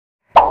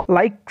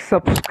Like,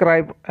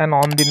 subscribe, and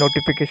on the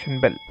notification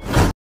bell.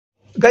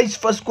 Guys,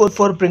 first goal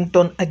for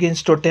Brighton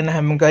against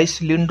Tottenham. Guys,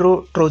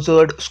 Leandro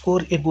Trossard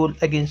scored a goal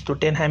against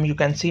Tottenham. You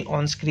can see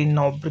on screen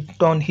now.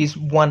 Brighton is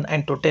 1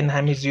 and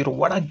Tottenham is 0.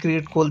 What a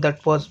great goal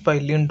that was by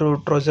Leandro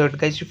Trossard.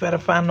 Guys, if you are a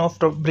fan of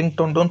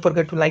Brighton, don't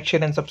forget to like,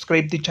 share, and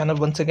subscribe the channel.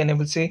 Once again, I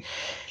will say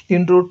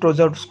Leandro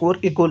Trossard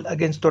scored a goal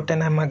against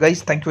Tottenham.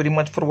 Guys, thank you very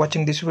much for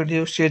watching this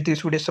video. Share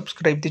this video,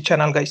 subscribe the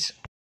channel, guys.